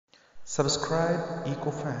Subscribe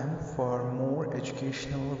EcoFam for more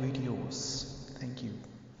educational videos. Thank you.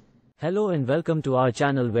 Hello and welcome to our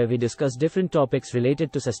channel where we discuss different topics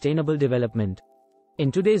related to sustainable development.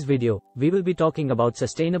 In today's video, we will be talking about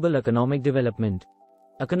sustainable economic development.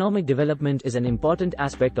 Economic development is an important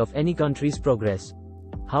aspect of any country's progress.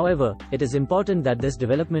 However, it is important that this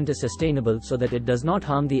development is sustainable so that it does not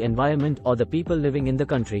harm the environment or the people living in the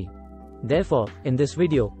country. Therefore, in this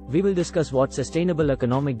video, we will discuss what sustainable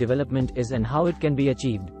economic development is and how it can be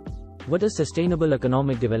achieved. What is sustainable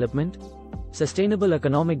economic development? Sustainable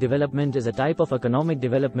economic development is a type of economic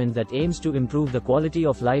development that aims to improve the quality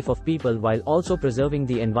of life of people while also preserving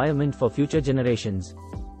the environment for future generations.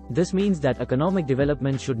 This means that economic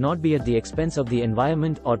development should not be at the expense of the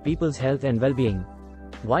environment or people's health and well-being.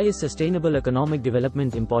 Why is sustainable economic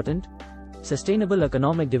development important? Sustainable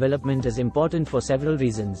economic development is important for several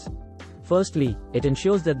reasons. Firstly, it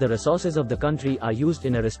ensures that the resources of the country are used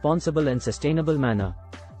in a responsible and sustainable manner.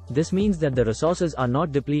 This means that the resources are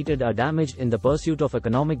not depleted or damaged in the pursuit of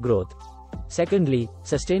economic growth. Secondly,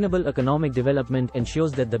 sustainable economic development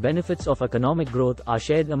ensures that the benefits of economic growth are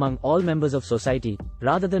shared among all members of society,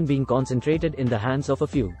 rather than being concentrated in the hands of a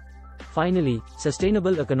few. Finally,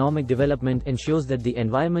 sustainable economic development ensures that the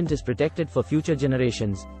environment is protected for future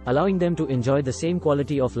generations, allowing them to enjoy the same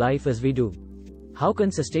quality of life as we do. How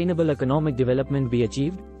can sustainable economic development be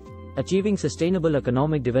achieved? Achieving sustainable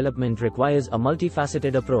economic development requires a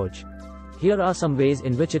multifaceted approach. Here are some ways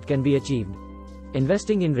in which it can be achieved.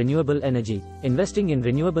 Investing in renewable energy. Investing in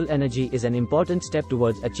renewable energy is an important step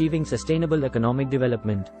towards achieving sustainable economic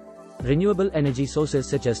development. Renewable energy sources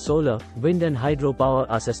such as solar, wind and hydropower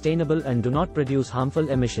are sustainable and do not produce harmful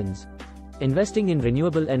emissions. Investing in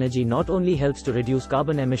renewable energy not only helps to reduce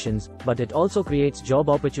carbon emissions, but it also creates job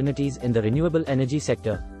opportunities in the renewable energy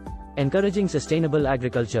sector. Encouraging sustainable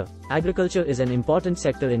agriculture. Agriculture is an important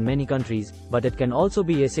sector in many countries, but it can also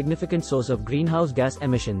be a significant source of greenhouse gas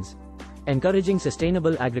emissions. Encouraging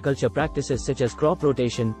sustainable agriculture practices such as crop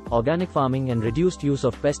rotation, organic farming and reduced use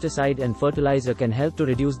of pesticide and fertilizer can help to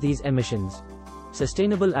reduce these emissions.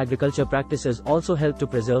 Sustainable agriculture practices also help to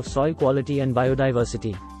preserve soil quality and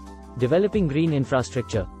biodiversity. Developing green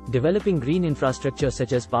infrastructure. Developing green infrastructure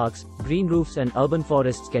such as parks, green roofs and urban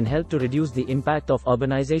forests can help to reduce the impact of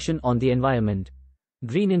urbanization on the environment.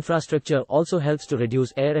 Green infrastructure also helps to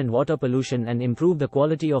reduce air and water pollution and improve the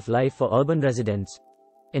quality of life for urban residents.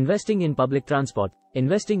 Investing in public transport.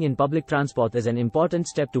 Investing in public transport is an important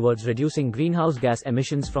step towards reducing greenhouse gas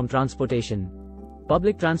emissions from transportation.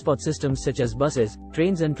 Public transport systems such as buses,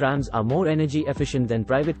 trains and trams are more energy efficient than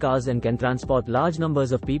private cars and can transport large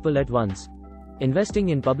numbers of people at once. Investing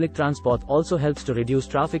in public transport also helps to reduce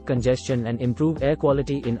traffic congestion and improve air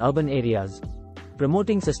quality in urban areas.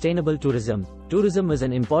 Promoting sustainable tourism. Tourism is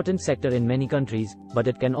an important sector in many countries, but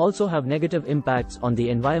it can also have negative impacts on the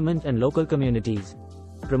environment and local communities.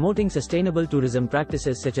 Promoting sustainable tourism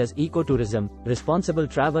practices such as ecotourism, responsible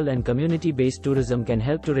travel and community-based tourism can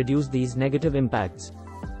help to reduce these negative impacts.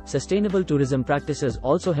 Sustainable tourism practices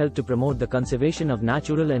also help to promote the conservation of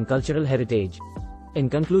natural and cultural heritage. In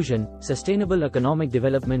conclusion, sustainable economic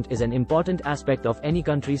development is an important aspect of any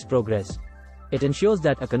country's progress. It ensures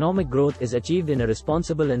that economic growth is achieved in a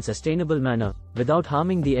responsible and sustainable manner, without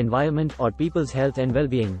harming the environment or people's health and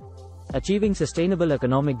well-being. Achieving sustainable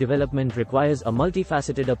economic development requires a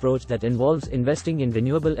multifaceted approach that involves investing in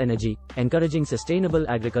renewable energy, encouraging sustainable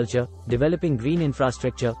agriculture, developing green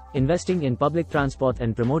infrastructure, investing in public transport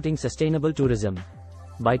and promoting sustainable tourism.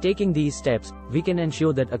 By taking these steps, we can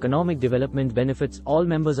ensure that economic development benefits all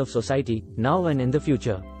members of society, now and in the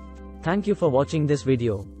future. Thank you for watching this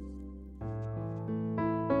video.